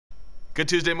Good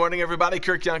Tuesday morning, everybody.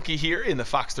 Kirk Yuhnke here in the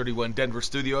Fox 31 Denver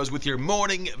studios with your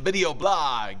morning video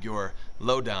blog, your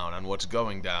lowdown on what's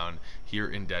going down here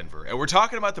in Denver. And we're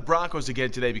talking about the Broncos again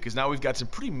today because now we've got some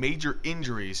pretty major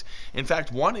injuries. In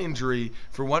fact, one injury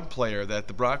for one player that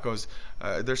the Broncos,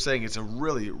 they're saying it's a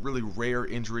really, really rare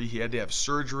injury. He had to have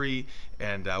surgery,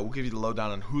 and we'll give you the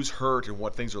lowdown on who's hurt and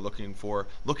what things are looking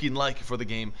like for the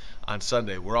game on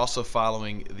Sunday. We're also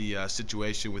following the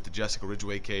situation with the Jessica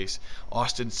Ridgway case.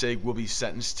 Austin Sigg will be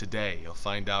sentenced today. You'll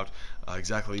find out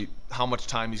exactly how much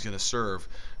time he's going to serve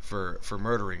for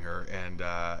murdering her, and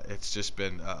it's just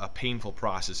been a painful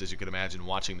process, as you can imagine,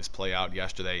 watching this play out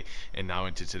yesterday and now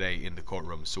into today in the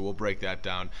courtroom. So we'll break that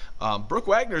down. Brooke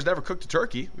Wagner's never cooked a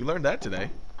turkey. We learned that today.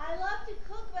 I love to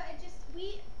cook, but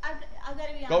I've got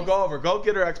to be honest. Go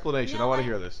get her explanation. I want to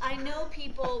hear this. I know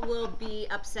people will be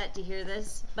upset to hear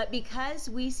this, but because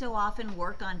we so often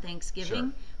work on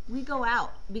Thanksgiving, we go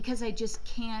out because I just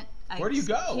can't. Where do you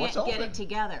go? What's open? Get it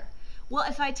together. Well,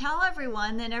 if I tell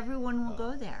everyone, then everyone will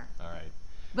go there. All right.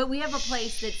 But we have a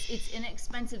place it's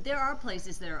inexpensive. There are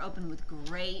places that are open with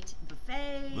great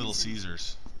buffets. Little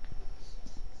Caesars.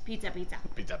 Pizza.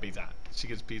 She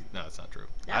gets pizza. No, that's not true.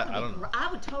 I don't know. I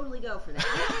would totally go for that.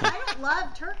 I don't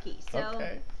love turkey, so.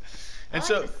 Okay. And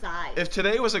so, the size. if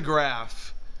today was a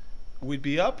graph, we'd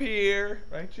be up here,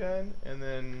 right, Jen? And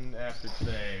then after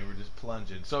today, we're just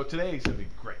plunging. So today's gonna be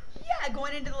great. Yeah,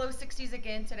 going into the low 60s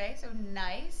again today, so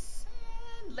nice.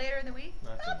 And later in the week,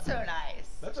 not so nice.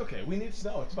 That's okay. We need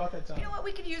snow. It's about that time. You know what?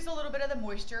 We could use a little bit of the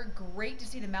moisture. Great to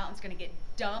see the mountains going to get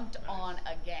dumped on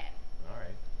again. All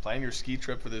right. Plan your ski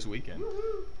trip for this weekend.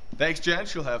 Woo-hoo. Thanks, Jen.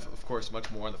 She'll have, of course, much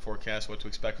more on the forecast, what to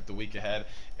expect with the week ahead.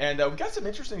 And we've got some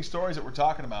interesting stories that we're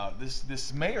talking about.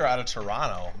 This mayor out of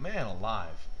Toronto, man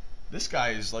alive. This guy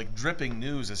is like dripping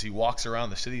news as he walks around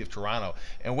the city of Toronto.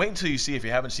 And wait until you see, if you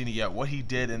haven't seen it yet, what he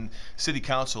did in city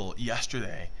council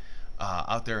yesterday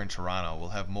out there in Toronto. We'll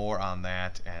have more on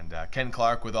that. And Ken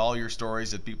Clark with all your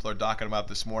stories that people are talking about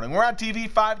this morning. We're on TV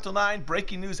 5 till 9,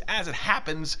 breaking news as it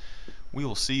happens. We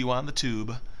will see you on the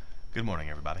tube. Good morning,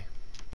 everybody.